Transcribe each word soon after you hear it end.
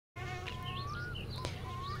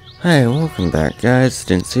Hey, welcome back, guys.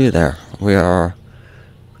 Didn't see you there. We are...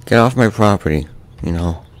 Get off my property, you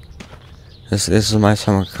know. This is my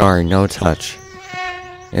summer car, no touch.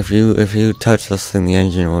 If you touch this thing, the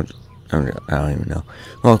engine will... I don't even know.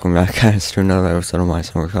 Welcome back, guys, to another episode of my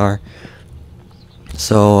summer car.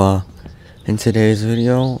 So, in today's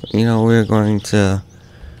video, you know, we're going to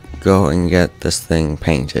go and get this thing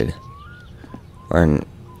painted. And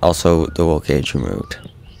also the wheel cage removed.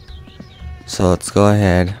 So let's go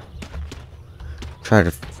ahead. Try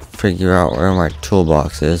to figure out where my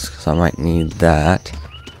toolbox is, because I might need that.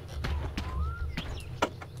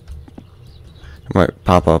 It might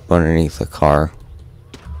pop up underneath the car.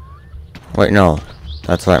 Wait, no.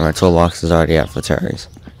 That's right, my toolbox is already at Flateri's.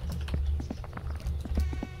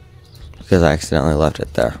 Because I accidentally left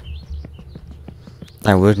it there.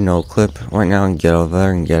 I would no clip right now and get over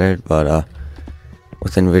there and get it, but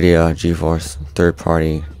with NVIDIA GeForce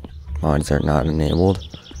third-party mods are not enabled.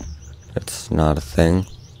 It's not a thing.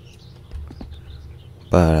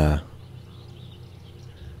 But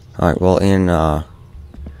alright, well, in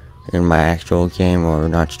my actual game, or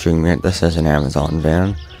not streaming it, this is an Amazon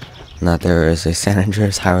van, and that there is a San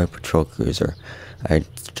Andreas Highway Patrol cruiser. I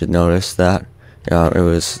did notice that. I thought it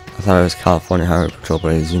was California Highway Patrol,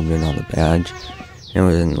 but I zoomed in on the badge. It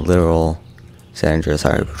was in literal San Andreas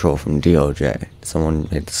Highway Patrol from DOJ. Someone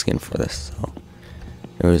made the skin for this, so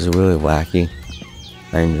it was really wacky.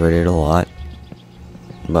 I enjoyed it a lot.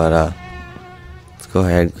 But let's go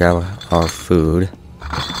ahead and grab our food.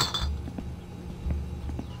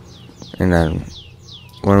 And then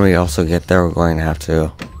when we also get there, we're going to have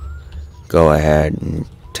to go ahead and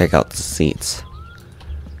take out the seats.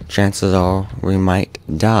 Chances are we might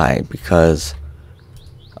die because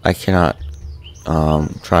I cannot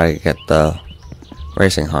try to get the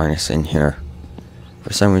racing harness in here.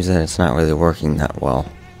 For some reason it's not really working that well.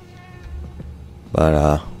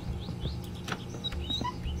 But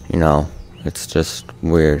you know, it's just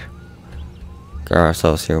weird. Got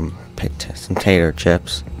ourselves here some tater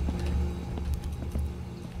chips.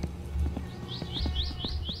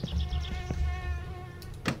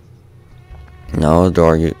 No, the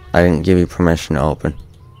door, I didn't give you permission to open.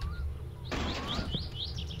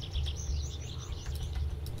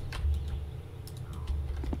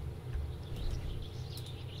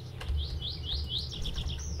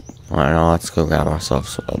 Alright, now let's go grab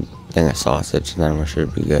ourselves a thing of sausage, and then we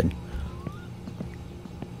should be good.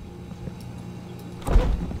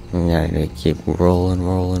 We gotta keep rolling.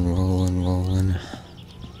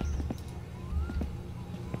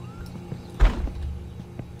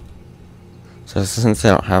 So since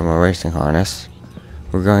I don't have a racing harness,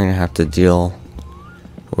 we're going to have to deal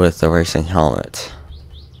with the racing helmet.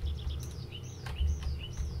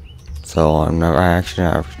 So I actually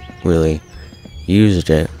have really used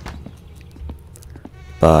it.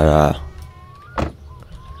 But,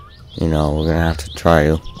 you know, we're gonna have to try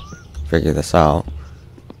to figure this out.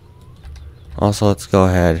 Also, let's go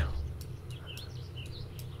ahead.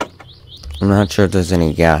 I'm not sure if there's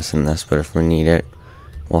any gas in this, but if we need it,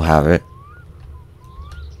 we'll have it.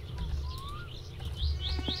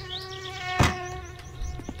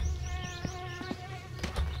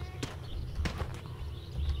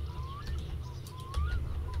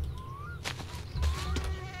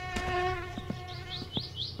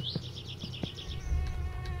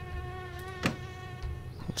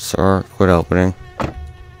 Sir, quit opening.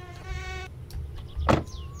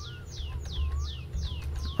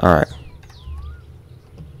 Alright.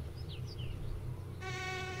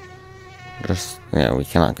 Yeah, we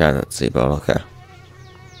cannot get that seatbelt, okay.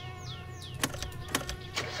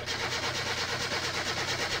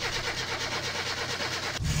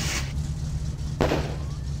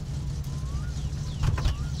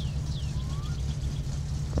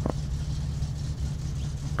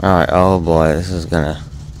 Alright, oh boy, this is gonna...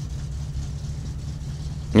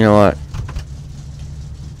 You know what?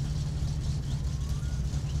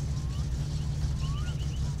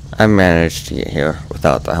 I managed to get here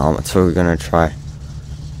without the helmet, so we're gonna try.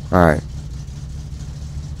 Alright.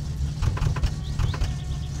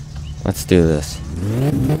 Let's do this.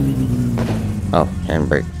 Oh,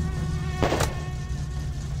 handbrake.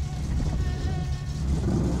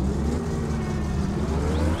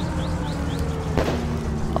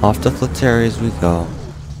 Off to Flateri's we go.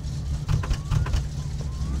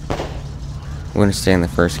 I'm going to stay in the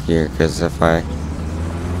first gear because when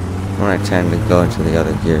I tend to go into the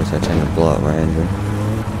other gears, I tend to blow up my engine.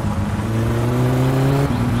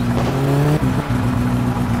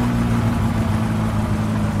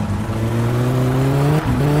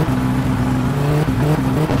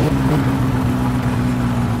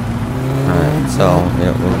 So,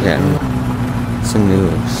 yeah, we're getting some new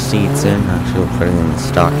seats in. Actually, we're putting in the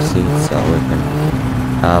stock seats so we can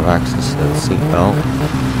have access to the seat belt,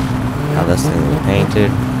 have this thing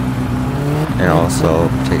repainted, and also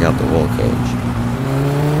take out the roll cage.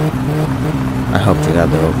 I hope to God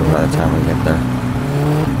they're open by the time we get there.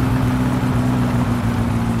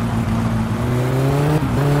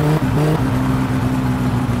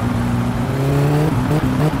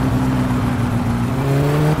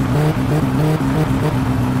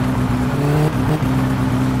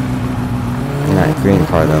 That green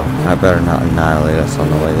car though, I better not annihilate us on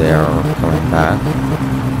the way there or coming back.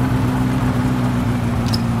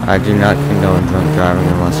 I do not condone drunk driving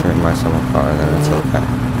unless you're in my summer car, then it's okay.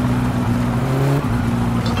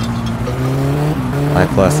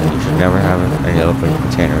 Life lesson, you should never have any open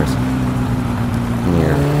containers in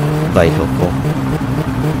your vehicle.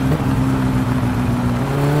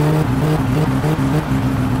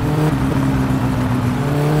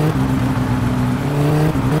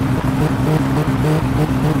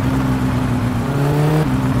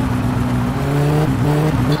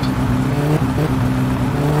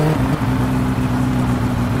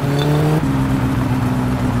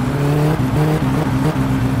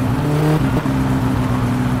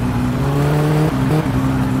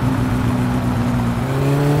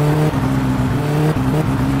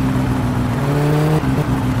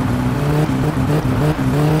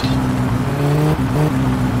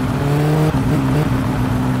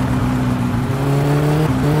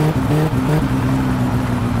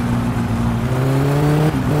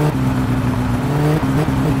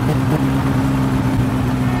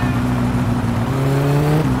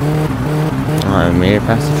 Alright, we made it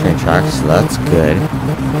past the train tracks, so that's good.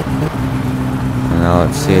 And now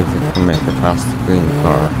let's see if we can make it past the green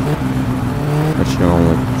car, which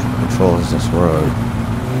normally patrols this road.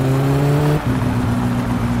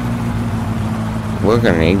 We're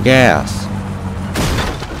gonna need gas.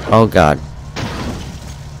 Oh God.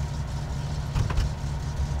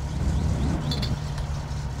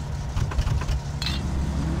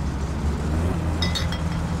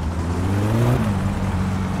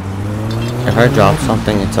 If I drop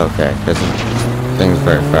something, it's okay, because this thing's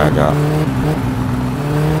very fragile.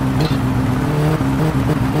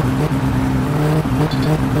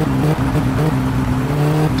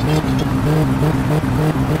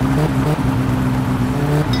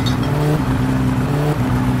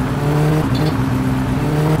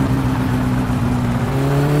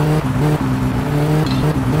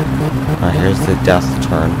 Alright, here's the death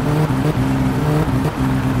turn.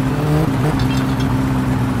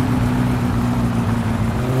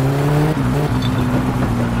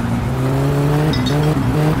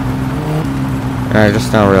 And I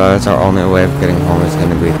just now realized our only way of getting home is going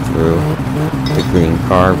to be through the green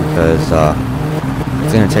car, because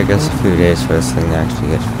it's going to take us a few days for this thing to actually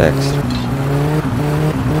get fixed.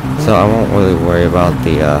 So I won't really worry about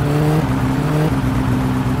the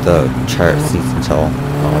chariot seats until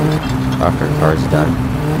after the car's done.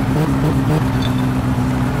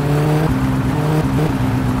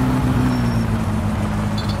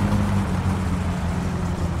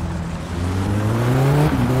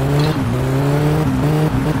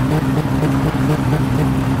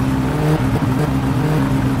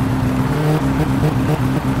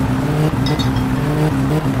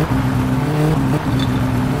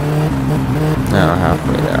 Now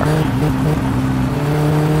halfway there.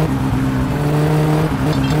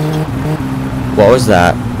 What was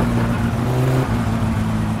that?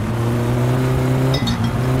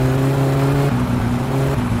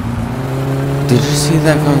 Did you see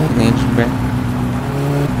that coming from the engine bay?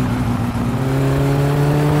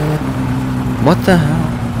 What the hell?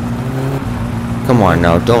 Come on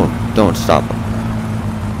now, don't stop.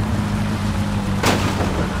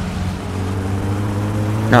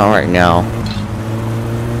 Not right now.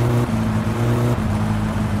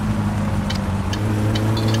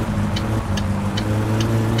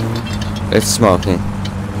 It's smoking.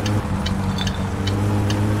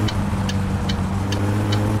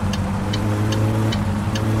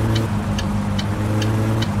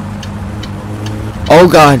 Oh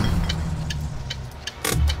God.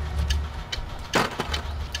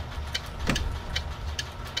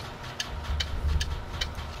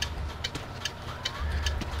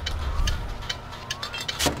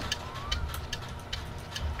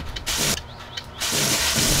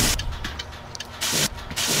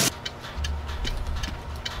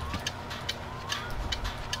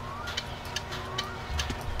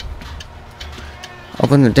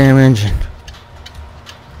 Open the damn engine.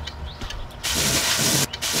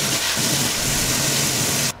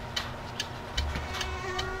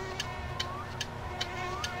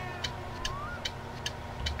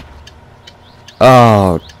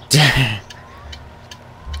 Oh, damn.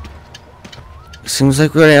 Seems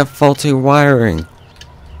like we have faulty wiring.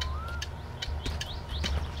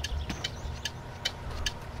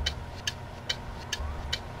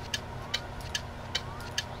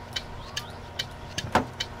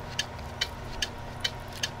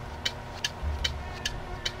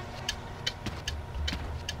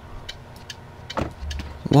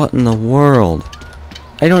 What in the world?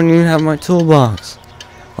 I don't even have my toolbox.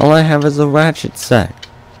 All I have is a ratchet set.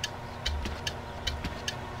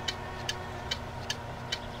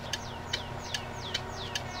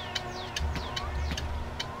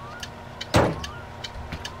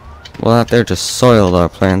 Well, out there just soiled our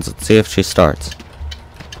plans. Let's see if she starts.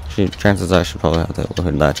 Chances are she probably have the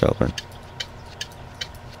hood latch open.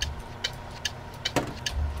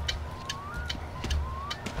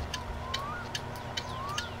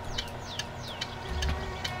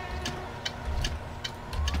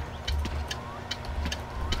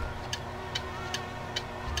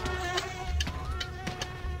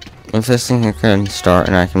 If this thing can start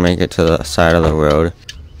and I can make it to the side of the road.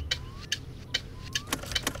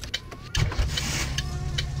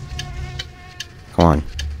 Come on.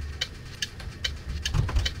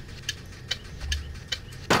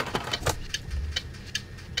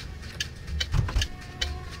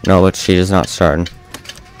 No, but she is not starting.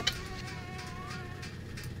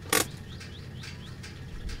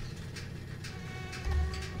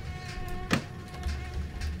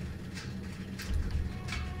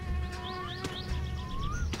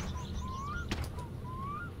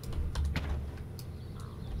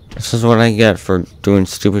 This is what I get for doing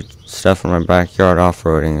stupid stuff in my backyard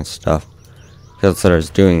off-roading and stuff. That's what I was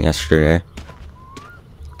doing yesterday.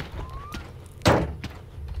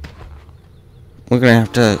 We're gonna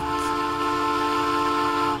have to...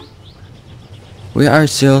 We are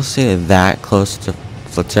seriously that close to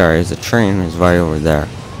Flataria. The train is right over there.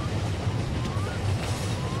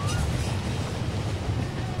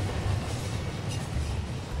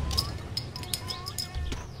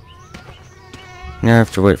 Now I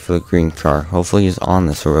have to wait for the green car. Hopefully he's on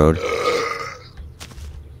this road.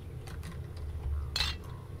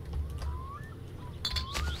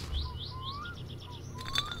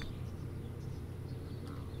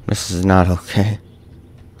 This is not okay.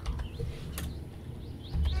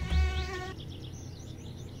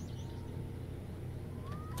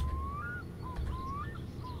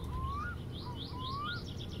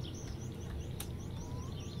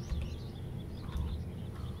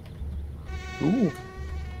 Ooh.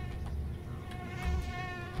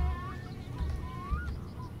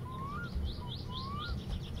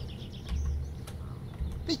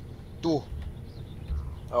 Vittu.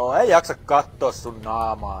 Joo, ei jaksa kattoo sun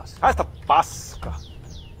naamaas. Haista paska.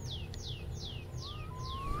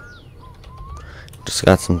 Just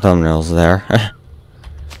got some thumbnails there.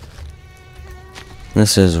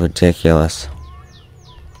 This is ridiculous.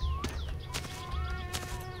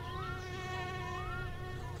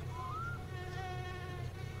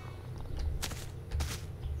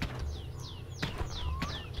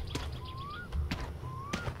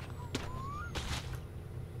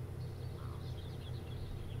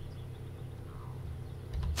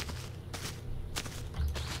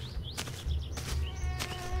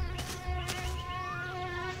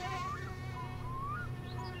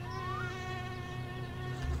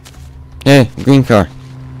 Hey, green car.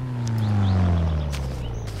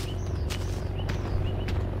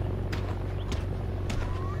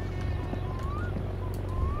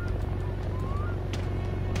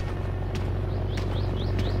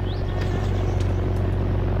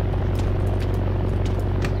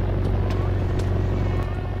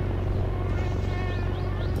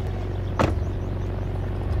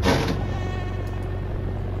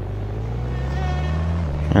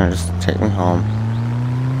 Now just take me home.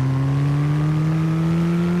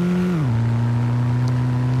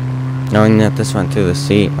 Knowing that this went through the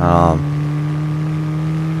seat,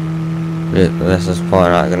 this is probably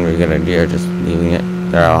not going to be a good idea, just leaving it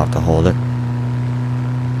there. I'll have to hold it.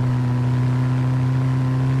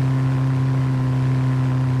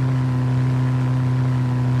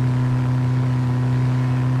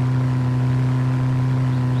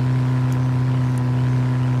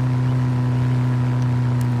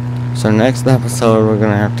 So next episode we're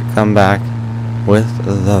going to have to come back with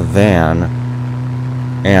the van.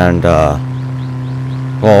 And, well,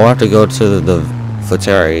 we'll have to go to the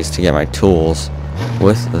Flataries to get my tools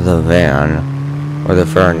with the van, or the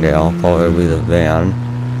Ferndale, probably the van.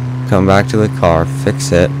 Come back to the car,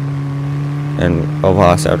 fix it, and I'll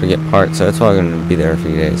also have to get parts, so it's probably going to be there a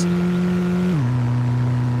few days.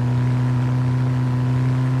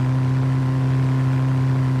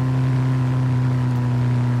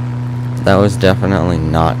 That was definitely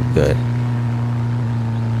not good.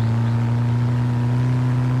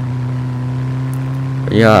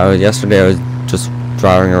 But yeah, yesterday I was just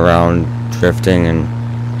driving around, drifting and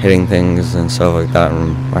hitting things and stuff like that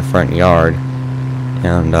in my front yard.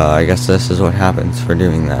 And I guess this is what happens for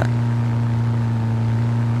doing that.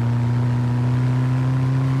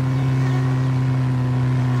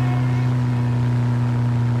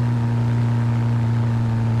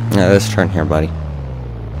 Yeah, this turn here, buddy.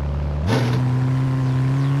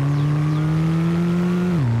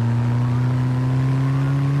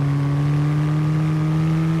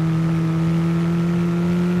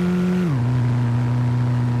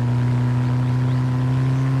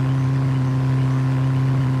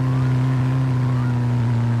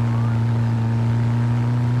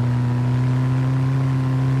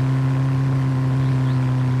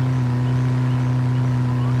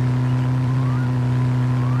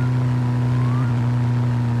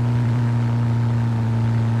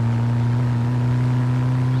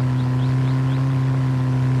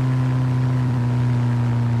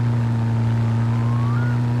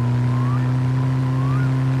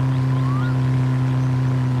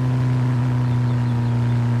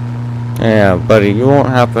 Yeah, buddy, you won't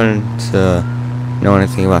happen to know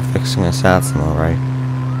anything about fixing a SATA, right?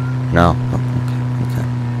 No? Oh, okay.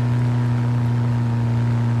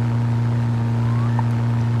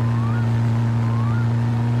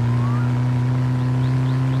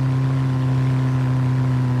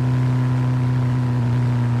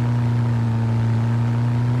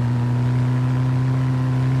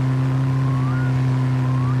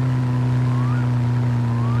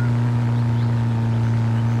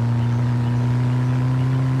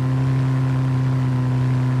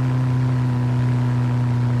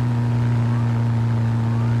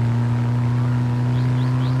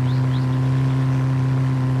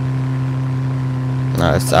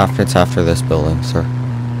 No, it's after this building, sir.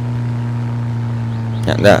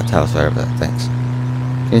 Yeah, that house right over there, thanks.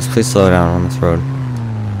 Can you please slow down on this road?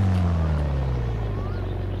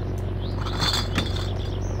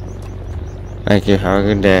 Thank you, have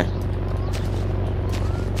a good day.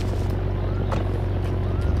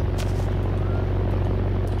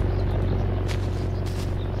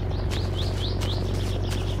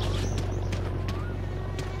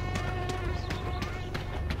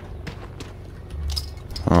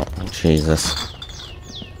 Oh, Jesus.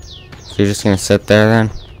 So you're just gonna sit there then?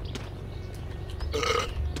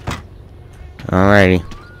 Alrighty.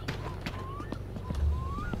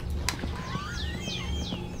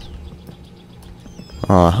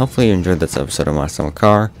 Hopefully you enjoyed this episode of My Summer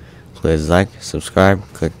Car. Please like, subscribe,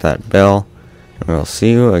 click that bell, and we'll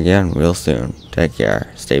see you again real soon. Take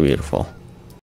care. Stay beautiful.